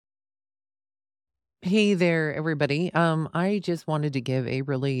Hey there, everybody. I just wanted to give a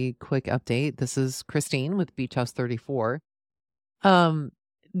really quick update. This is Christine with Beach House 34. Um,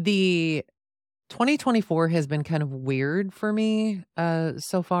 the 2024 has been kind of weird for me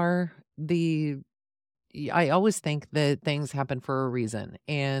so far. I always think that things happen for a reason.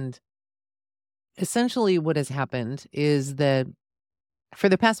 And essentially what has happened is that for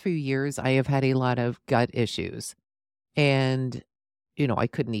the past few years, I have had a lot of gut issues. And I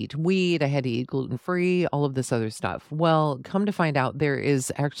couldn't eat wheat, I had to eat gluten free, all of this other stuff. Well, come to find out, there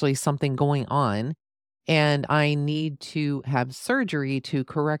is actually something going on, and I need to have surgery to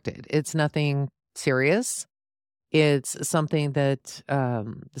correct it. It's nothing serious. It's something that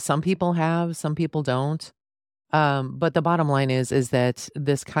some people have, some people don't. But the bottom line is that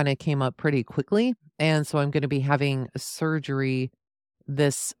this kind of came up pretty quickly, and so I'm going to be having surgery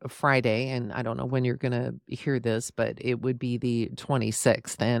this Friday, and I don't know when you're gonna hear this, but it would be the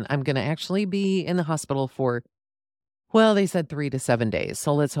 26th, and I'm gonna actually be in the hospital for, well, they said 3 to 7 days,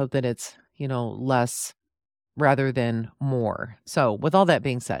 so let's hope that it's, less rather than more. So, with all that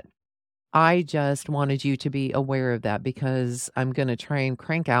being said, I just wanted you to be aware of that because I'm gonna try and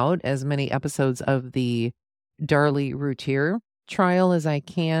crank out as many episodes of the Darlie Routier trial as I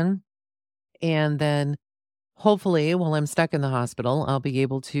can, and then hopefully, while I'm stuck in the hospital, I'll be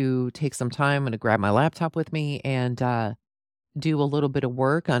able to take some time and to grab my laptop with me and do a little bit of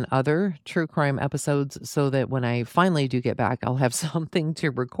work on other true crime episodes so that when I finally do get back, I'll have something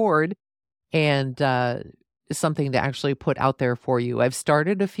to record and something to actually put out there for you. I've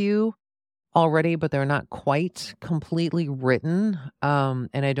started a few already, but they're not quite completely written. And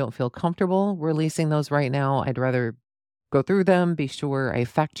I don't feel comfortable releasing those right now. I'd rather go through them, be sure I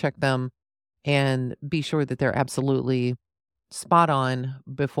fact check them, and be sure that they're absolutely spot on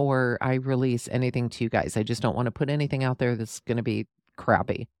before I release anything to you guys. I just don't want to put anything out there that's going to be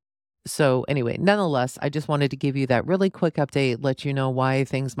crappy. So, anyway, nonetheless, I just wanted to give you that really quick update, let you know why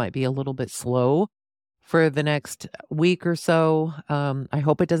things might be a little bit slow for the next week or so. I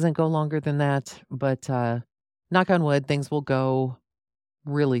hope it doesn't go longer than that, but knock on wood, things will go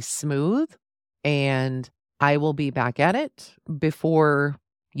really smooth and I will be back at it before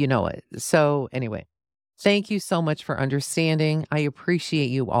you know it. So, anyway, thank you so much for understanding. I appreciate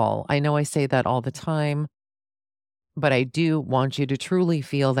you all. I know I say that all the time, but I do want you to truly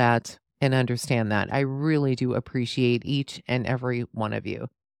feel that and understand that. I really do appreciate each and every one of you.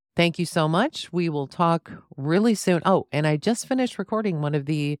 Thank you so much. We will talk really soon. Oh, and I just finished recording one of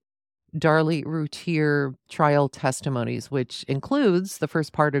the Darlie Routier trial testimonies, which includes the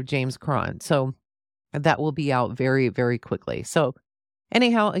first part of James Cron. So that will be out very, very quickly. So,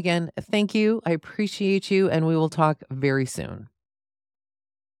 anyhow, again, thank you. I appreciate you, and we will talk very soon.